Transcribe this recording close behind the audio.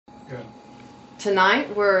Good.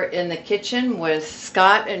 Tonight we're in the kitchen with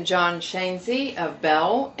Scott and John Shanesy of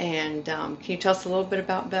Belle, and can you tell us a little bit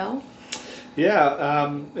about Belle?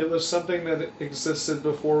 Yeah, it was something that existed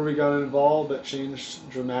before we got involved, but changed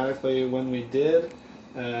dramatically when we did.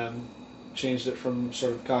 Changed it from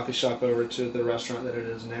sort of coffee shop over to the restaurant that it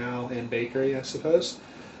is now, and bakery, I suppose.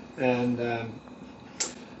 And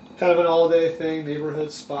kind of an all-day thing,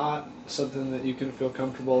 neighborhood spot, something that you can feel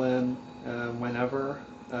comfortable in whenever.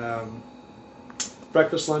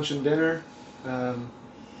 Breakfast, lunch, and dinner,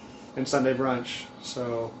 and Sunday brunch.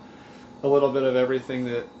 So a little bit of everything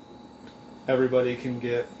that everybody can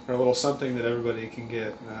get, or a little something that everybody can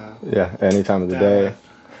get. Yeah, any time of the day.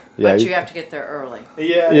 Yeah, but you have to get there early.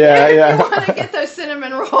 Yeah. You want to get those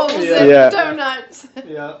cinnamon rolls and donuts.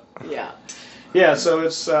 Yeah, so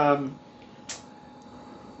it's a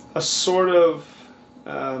sort of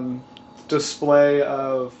display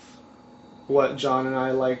of what John and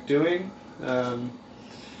I like doing.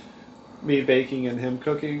 Me baking and him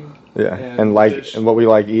cooking. Yeah, and what we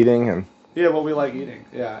like eating. And yeah, what we like eating.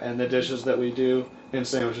 Yeah, and the dishes that we do and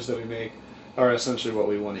sandwiches that we make are essentially what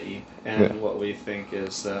we want to eat and what we think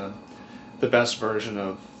is the best version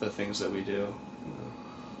of the things that we do.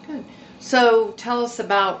 Good. So tell us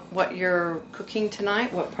about what you're cooking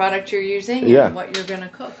tonight, what product you're using, and what you're going to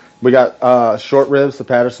cook. We got short ribs, the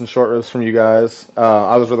Patterson short ribs from you guys.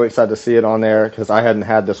 I was really excited to see it on there because I hadn't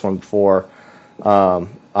had this one before.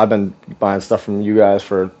 I've been buying stuff from you guys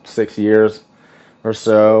for 6 years or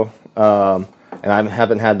so, and I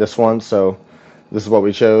haven't had this one, so this is what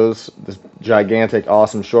we chose, this gigantic,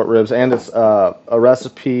 awesome short ribs, and it's a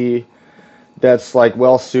recipe that's like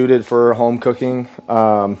well suited for home cooking.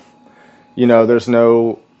 You know, there's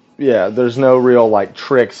no real like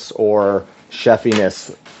tricks or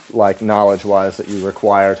chefiness, like knowledge-wise, that you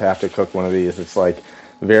require to have to cook one of these. It's like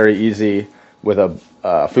very easy with a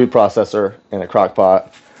food processor and a crock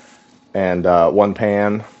pot and one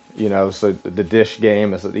pan, you know, so the dish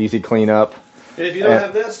game is an easy cleanup. And if you don't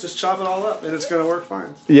have this, just chop it all up and it's going to work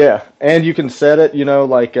fine. Yeah, and you can set it, you know,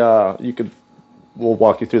 like we'll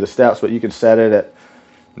walk you through the steps, but you can set it at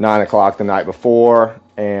 9 o'clock the night before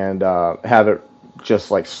and have it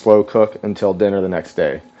just like slow cook until dinner the next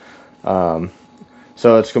day. So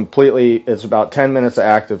it's about 10 minutes of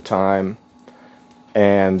active time,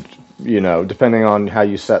 and you know, depending on how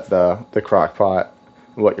you set the crock pot,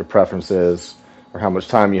 what your preference is, or how much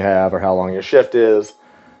time you have, or how long your shift is,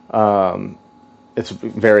 it's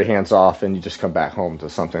very hands off, and you just come back home to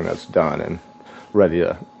something that's done and ready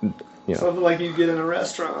to, you know. Something like you get in a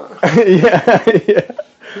restaurant.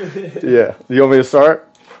 Yeah. You want me to start?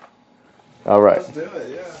 All right. Let's do it,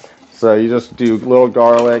 yeah. So you just do little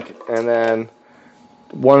garlic, and then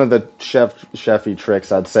one of the chefy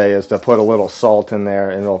tricks I'd say is to put a little salt in there,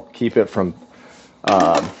 and it'll keep it from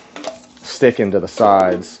sticking to the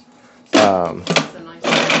sides. And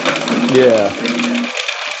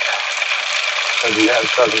it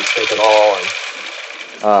doesn't stick at all.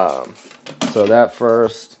 And, so that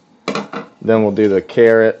first, then we'll do the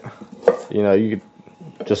carrot. You know, you could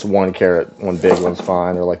just one carrot, one big one's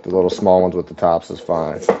fine, or like the little small ones with the tops is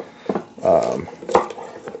fine.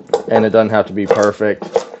 And it doesn't have to be perfect.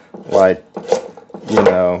 Like, you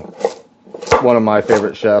know, one of my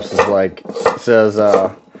favorite chefs is like, says,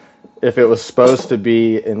 if it was supposed to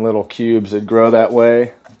be in little cubes, it'd grow that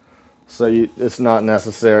way. So it's not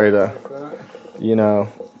necessary to, you know,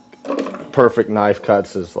 perfect knife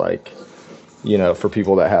cuts is like, you know, for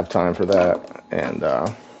people that have time for that. And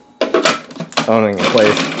owning a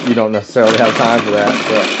place, you don't necessarily have time for that.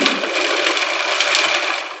 So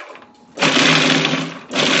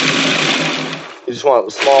you just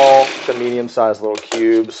want small to medium-sized little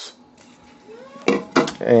cubes.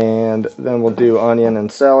 And then we'll do onion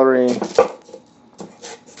and celery.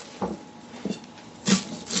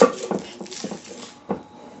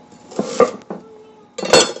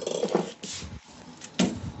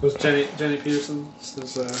 Was Jenny Peterson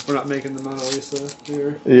says we're not making the Mona Lisa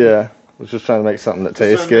here. Yeah, I was just trying to make something that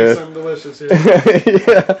tastes good. Something delicious here.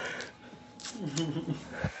 Yeah.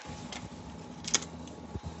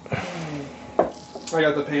 I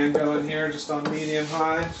got the pan going here, just on medium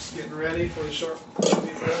high, just getting ready for the sharp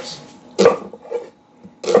meat roast.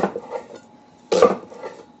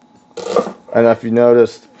 And if you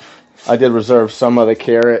noticed, I did reserve some of the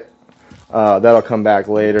carrot. That'll come back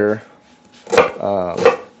later.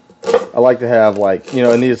 I like to have, like, you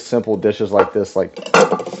know, in these simple dishes like this, like,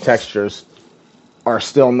 textures are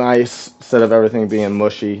still nice instead of everything being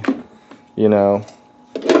mushy, you know.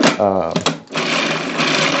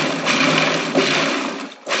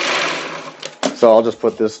 So I'll just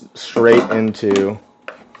put this straight into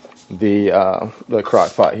the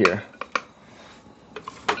crock pot here.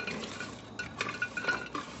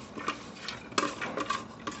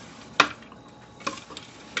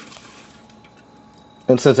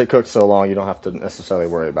 And since it cooks so long, you don't have to necessarily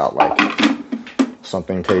worry about like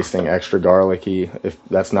something tasting extra garlicky if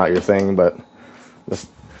that's not your thing, but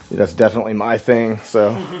that's definitely my thing. So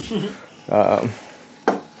and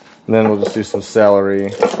then we'll just do some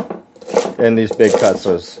celery, and these big cuts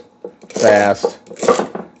are fast,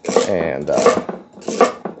 and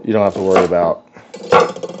you don't have to worry about,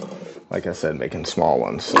 like I said, making small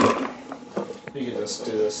ones. So. You can just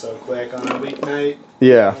do this so quick on a weeknight.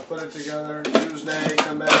 Yeah. Put it together Tuesday,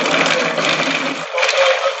 come back Wednesday.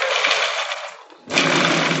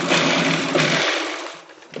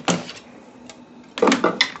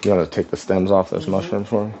 You want to take the stems off those mushrooms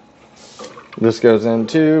for me? This goes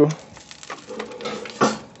into.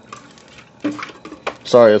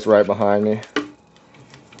 Sorry, it's right behind me.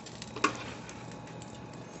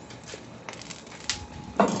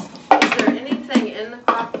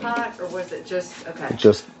 Or was it just okay?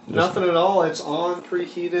 Just Nothing at all. It's on,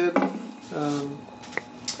 preheated, and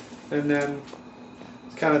then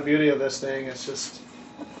the kind of beauty of this thing, it's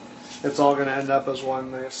all going to end up as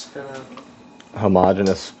one nice kind of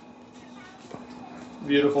homogeneous,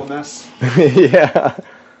 beautiful mess. Yeah,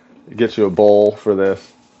 get you a bowl for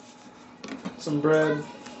this. Some bread.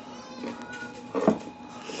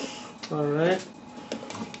 All right.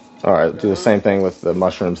 All right, do the same thing with the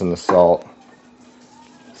mushrooms and the salt,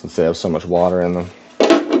 since they have so much water in them.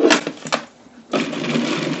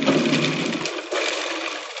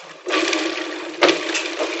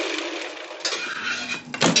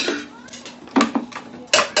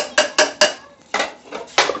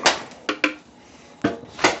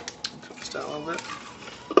 Just a little bit.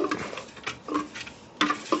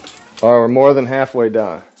 All right, we're more than halfway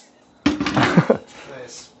done.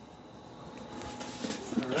 Nice.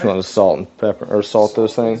 All right. You want to salt and pepper, or salt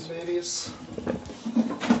those things? Babies.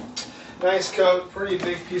 Nice coat, pretty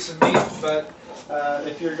big piece of meat, but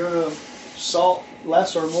if you're going to salt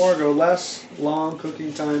less or more, go less. Long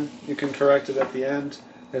cooking time, you can correct it at the end.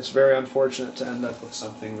 It's very unfortunate to end up with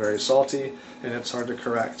something very salty, and it's hard to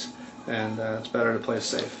correct, and it's better to play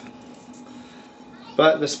safe.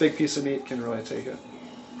 But this big piece of meat can really take it.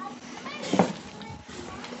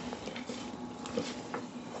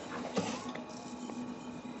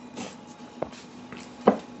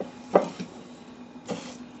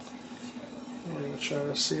 Try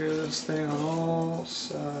to sear this thing on all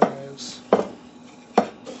sides.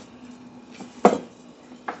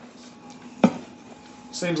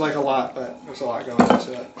 Seems like a lot, but there's a lot going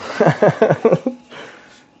into it.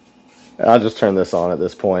 I'll just turn this on at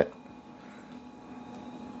this point.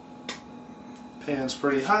 Pan's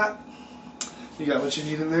pretty hot. You got what you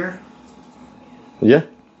need in there? Yeah,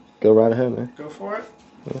 go right ahead, man. Go for it.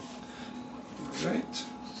 Yeah. All right.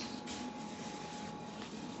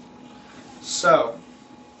 So,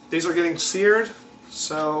 these are getting seared,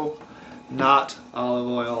 so not olive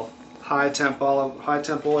oil. High temp oil,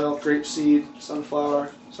 grapeseed,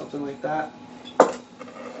 sunflower, something like that.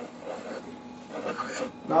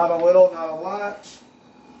 Not a little, not a lot.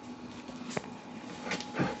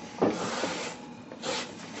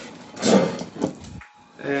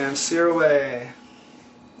 And sear away.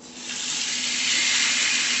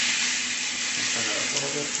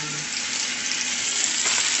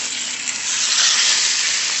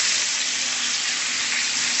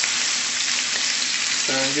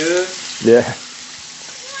 Sound good? Yeah.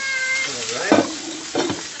 Alright.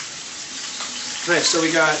 Nice, so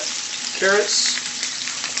we got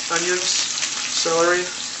carrots, onions, celery,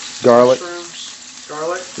 Garlic. mushrooms,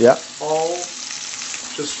 garlic, Yep. all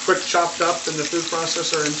just quick chopped up in the food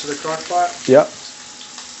processor into the crock pot. Yep.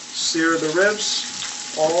 Sear the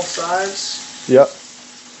ribs, all sides, Yep.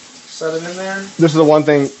 set it in there. This is the one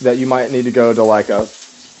thing that you might need to go to like a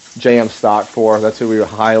JM stock for. That's who we would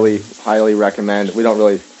highly recommend. We don't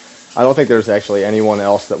really, I don't think there's actually anyone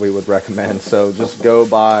else that we would recommend. So just go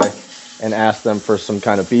by and ask them for some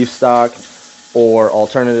kind of beef stock, or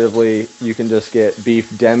alternatively, you can just get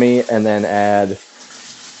beef Demi and then add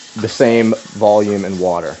the same volume and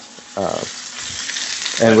water.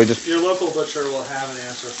 And we just, your local butcher will have an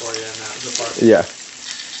answer for you in that department. yeah.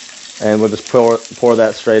 And we'll just pour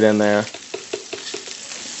that straight in there.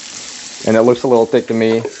 And it looks a little thick to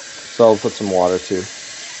me, so I'll put some water too.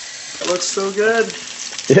 It looks so good.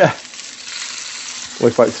 Yeah.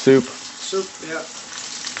 Looks like soup. Soup, yeah.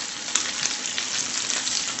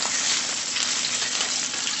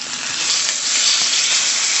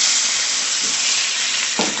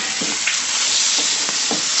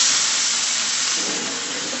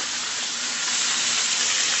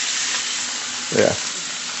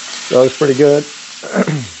 That looks pretty good.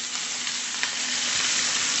 Alright.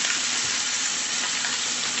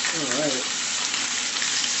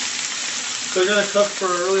 They're going to cook for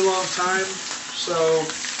a really long time, so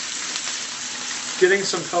getting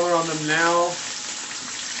some color on them now.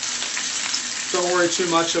 Don't worry too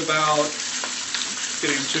much about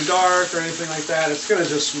getting them too dark or anything like that. It's going to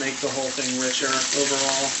just make the whole thing richer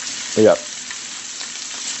overall. Yep.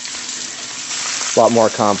 A lot more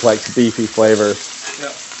complex, beefy flavors.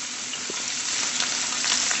 Yep.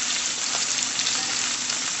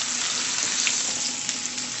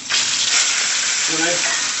 When I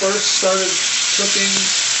first started cooking,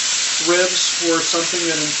 ribs were something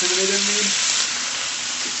that intimidated me.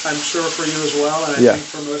 I'm sure for you as well, and I think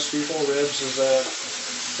for most people, ribs is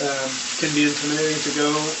can be intimidating to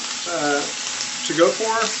go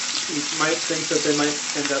for. You might think that they might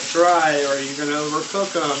end up dry, or you're going to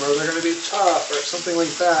overcook them, or they're going to be tough, or something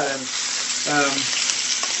like that. And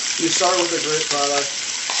you start with a great product,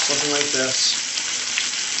 something like this.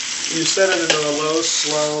 You set it into a low,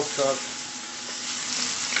 slow cook.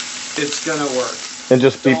 It's going to work. And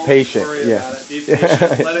just be patient. Don't worry about it. Be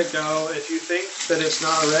patient. Let it go. If you think that it's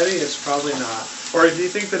not ready, it's probably not. Or if you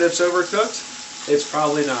think that it's overcooked, it's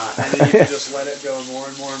probably not. And then you can just let it go more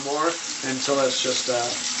and more and more until it's just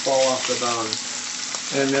fall off the bone.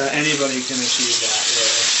 And anybody can achieve that,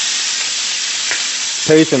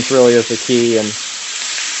 really. Patience really is the key. And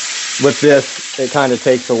with this, it kind of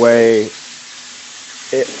takes away,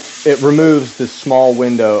 it removes this small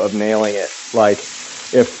window of nailing it. Like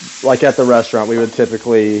at the restaurant, we would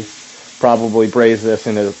typically probably braise this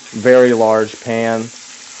in a very large pan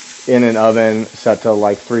in an oven set to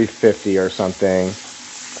like 350 or something.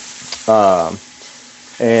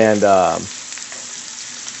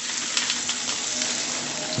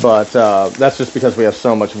 But that's just because we have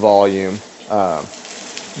so much volume.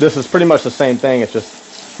 This is pretty much the same thing. It's just,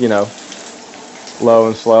 low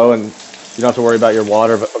and slow, and you don't have to worry about your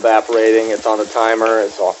water evaporating. It's on a timer.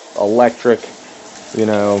 It's all electric. So if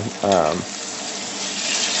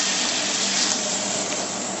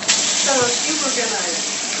you were going to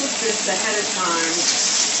cook this ahead of time,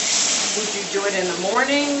 would you do it in the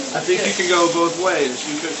morning? I think you could go both ways.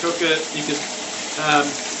 You could cook it,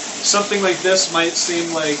 something like this might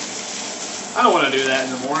seem like, I don't want to do that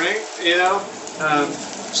in the morning,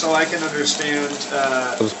 so I can understand.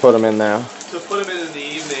 I'll just put them in now. To put them in the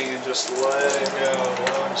evening and just let it go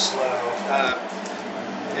low and slow.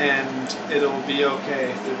 And it'll be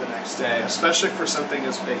okay through the next day, especially for something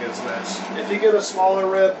as big as this. If you get a smaller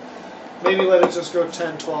rib, maybe let it just go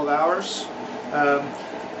 10, 12 hours.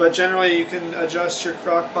 But generally you can adjust your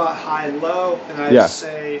crock pot high and low, and I'd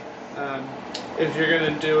say if you're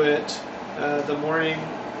going to do it the morning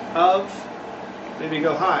of, maybe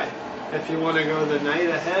go high. If you want to go the night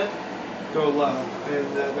ahead, go low,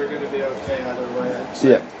 and they're going to be okay either way, I'd say.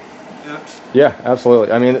 Yeah. Yeah,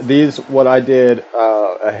 absolutely. I mean, these, what I did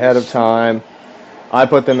ahead of time, I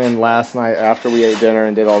put them in last night after we ate dinner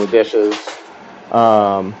and did all the dishes.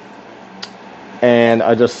 And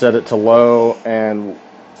I just set it to low, and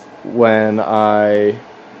when I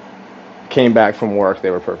came back from work, they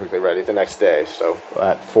were perfectly ready the next day, so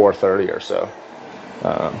at 4:30 or so.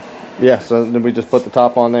 So then we just put the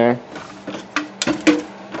top on there.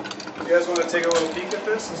 You guys want to take a little peek at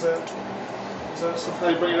this? Is that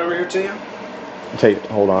something I bring it over here to you?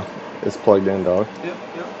 Hold on. It's plugged in, dog. Yep.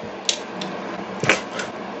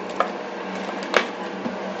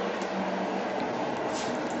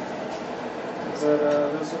 Is that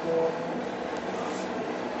visible?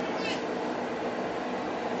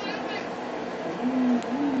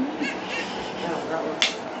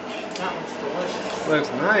 That one's delicious. Looks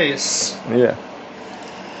nice. Yeah.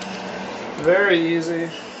 Very easy.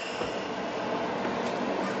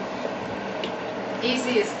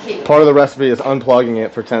 Easy is key. Part of the recipe is unplugging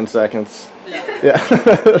it for 10 seconds. Yeah.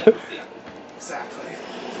 Exactly.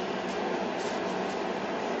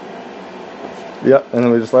 Yep, and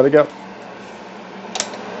then we just let it go.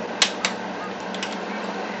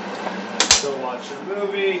 Go watch a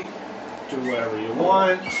movie, do whatever you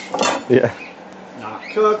want. Yeah. Not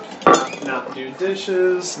cook, not do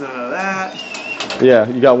dishes, none of that. Yeah,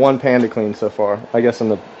 you got one pan to clean so far. I guess in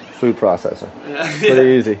the food processor.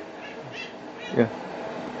 Pretty easy. Yeah.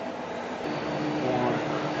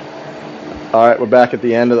 All right, we're back at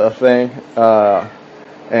the end of the thing,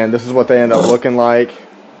 and this is what they end up looking like.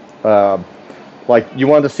 Like, you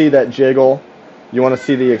want to see that jiggle. You want to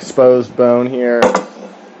see the exposed bone here,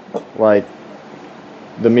 like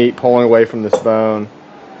the meat pulling away from this bone,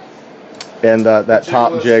 and that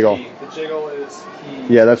top jiggle. The jiggle is key.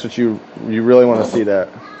 Yeah, that's what you really want to see that.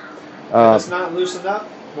 If it's not loosened up,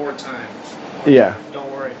 more time. Yeah.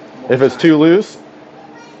 Don't worry. If it's too loose,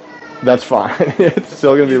 that's fine. It's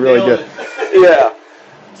still going to be really good. Nailed Yeah.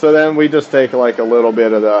 So then we just take like a little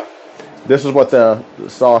bit of the. This is what the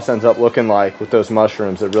sauce ends up looking like with those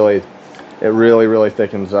mushrooms. It really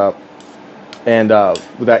thickens up. And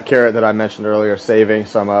with that carrot that I mentioned earlier, saving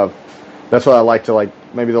some of. That's what I like to like.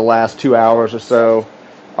 Maybe the last 2 hours or so,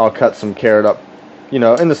 I'll cut some carrot up, you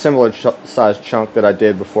know, in the similar size chunk that I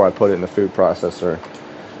did before I put it in the food processor.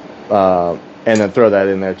 And then throw that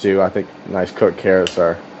in there too. I think nice cooked carrots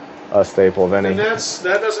are a staple of any. And that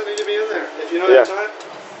doesn't need to be in there. If you don't have time,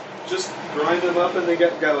 just grind them up in the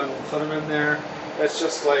get-go and put them in there. That's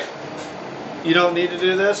just like, you don't need to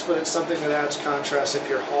do this, but it's something that adds contrast if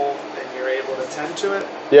you're home and you're able to tend to it.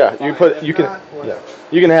 Yeah,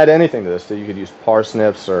 you can add anything to this. So you could use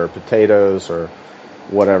parsnips or potatoes or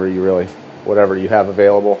whatever you have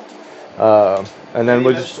available. And then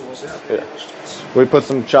we just we put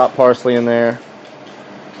some chopped parsley in there.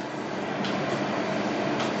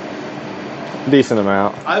 Decent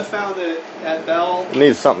amount. I've found that at Belle, it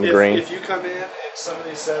needs something green. If you come in and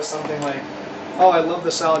somebody says something like, "Oh, I love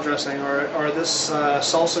the salad dressing," or "This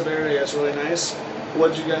salsa verde is really nice.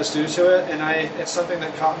 What'd you guys do to it?" And it's something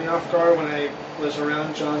that caught me off guard when I was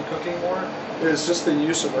around John cooking more. Is just the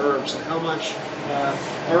use of herbs and how much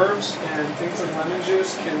herbs and things like lemon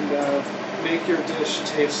juice can make your dish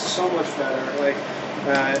taste so much better. Like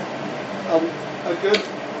a good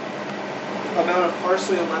amount of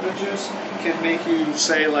parsley and lemon juice can make you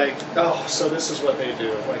say like, "Oh, so this is what they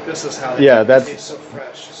do. Like this is how they taste so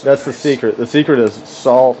fresh." So that's nice. the secret. The secret is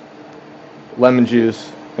salt, lemon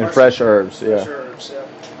juice, and fresh herbs. Fresh herbs,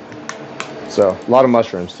 yeah. So a lot of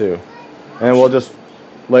mushrooms too, and we'll just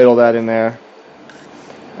ladle that in there.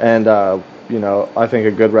 And you know, I think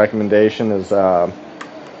a good recommendation is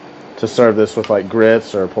to serve this with like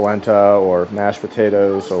grits or polenta or mashed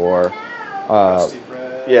potatoes or Crusty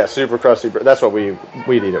bread. Yeah, super crusty bread. That's what we'd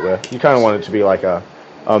eat it with. You kind of want it to be like a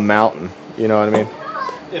mountain. You know what I mean?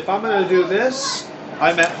 If I'm going to do this,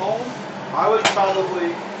 I'm at home, I would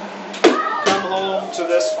probably come home to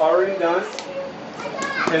this already done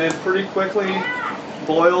and then pretty quickly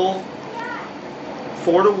boil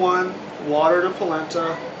 4 to 1 water to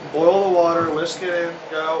polenta, boil the water, whisk it in,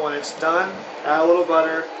 go. When it's done, add a little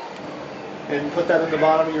butter and put that in the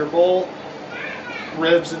bottom of your bowl,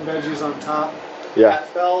 ribs and veggies on top. Yeah.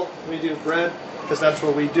 At Belle, we do bread because that's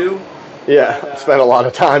what we do. Yeah, and, spend a lot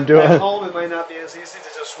of time doing it. At home, it might not be as easy to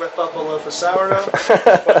just whip up a loaf of sourdough,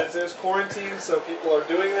 but it is quarantine, so people are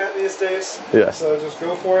doing that these days. Yeah. So just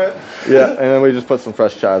go for it. Yeah, and then we just put some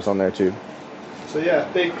fresh chives on there too. So yeah,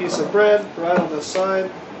 big piece of bread right on this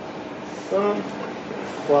side. Boom.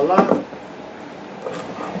 Voila.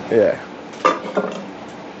 Yeah.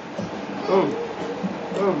 Boom.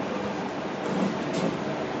 Boom.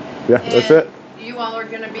 Yeah, that's it. You all are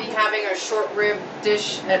going to be having a short rib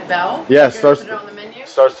dish at Belle? Yeah, it starts on the menu?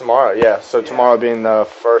 Starts tomorrow. Yeah, so tomorrow being the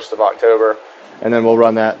 1st of October, and then we'll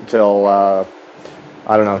run that until I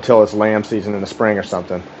don't know, until it's lamb season in the spring or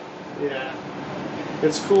something. Yeah,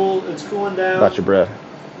 it's cool. It's cooling down. About your bread.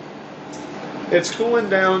 It's cooling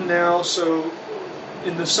down now. So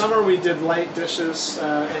in the summer we did light dishes,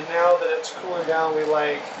 and now that it's cooling down, we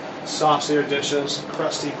like saucier dishes,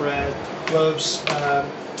 crusty bread, loaves.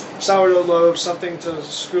 Sourdough loaves, something to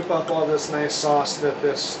scoop up all this nice sauce that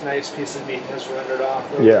this nice piece of meat has rendered off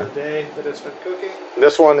over the day that it's been cooking.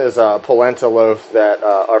 This one is a polenta loaf that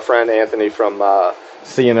our friend Anthony from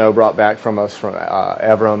C&O brought back from us from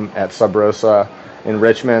Evram at Sub Rosa in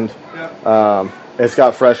Richmond. Yep. It's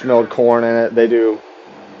got fresh milled corn in it. They do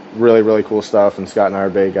really, really cool stuff, and Scott and I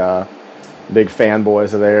are big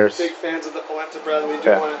fanboys of theirs. Big fans of the polenta bread. We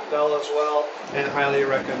do one at Belle as well, and highly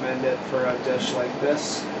recommend it for a dish like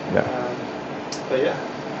this. Yeah. But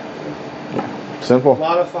yeah. Simple. A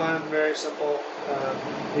lot of fun, very simple,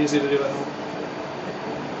 easy to do at home.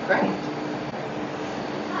 Great.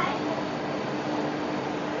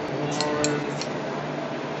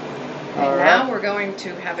 And now we're going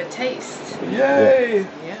to have a taste. Yay!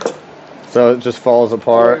 Yeah. So it just falls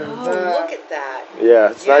apart. Oh, look at that.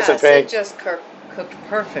 Yeah, it's nice and pink. It just cooked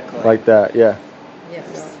perfectly. Like that, yeah.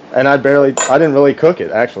 Yes. And I didn't really cook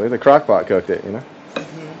it, actually. The crock pot cooked it, you know?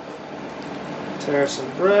 Tear some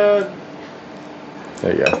bread.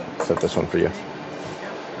 There you go. Set this one for you.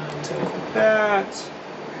 Take that.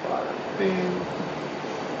 Bada bing.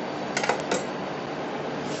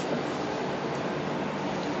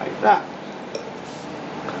 Like that.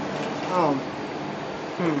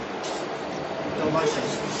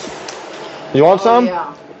 Delicious. You want some?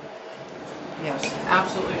 Yeah. Yes,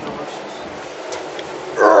 absolutely delicious.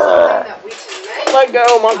 Something that we can make. Let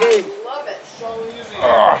go, monkey. I love it. So easy. So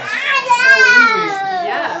easy.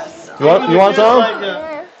 Yes. You want some? You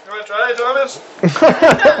want to try it, Thomas?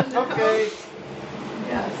 Okay.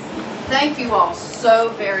 Yes. Thank you all so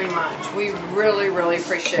very much. We really, really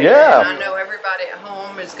appreciate Yeah. it. And I know everybody at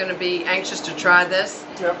home is going to be anxious to try this.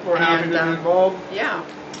 Yep, we're happy to be involved. Yeah,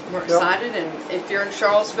 we're excited. And if you're in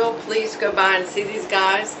Charlottesville, please go by and see these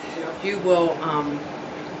guys. Yep. You will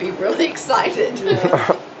be really excited.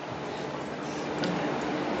 Yeah.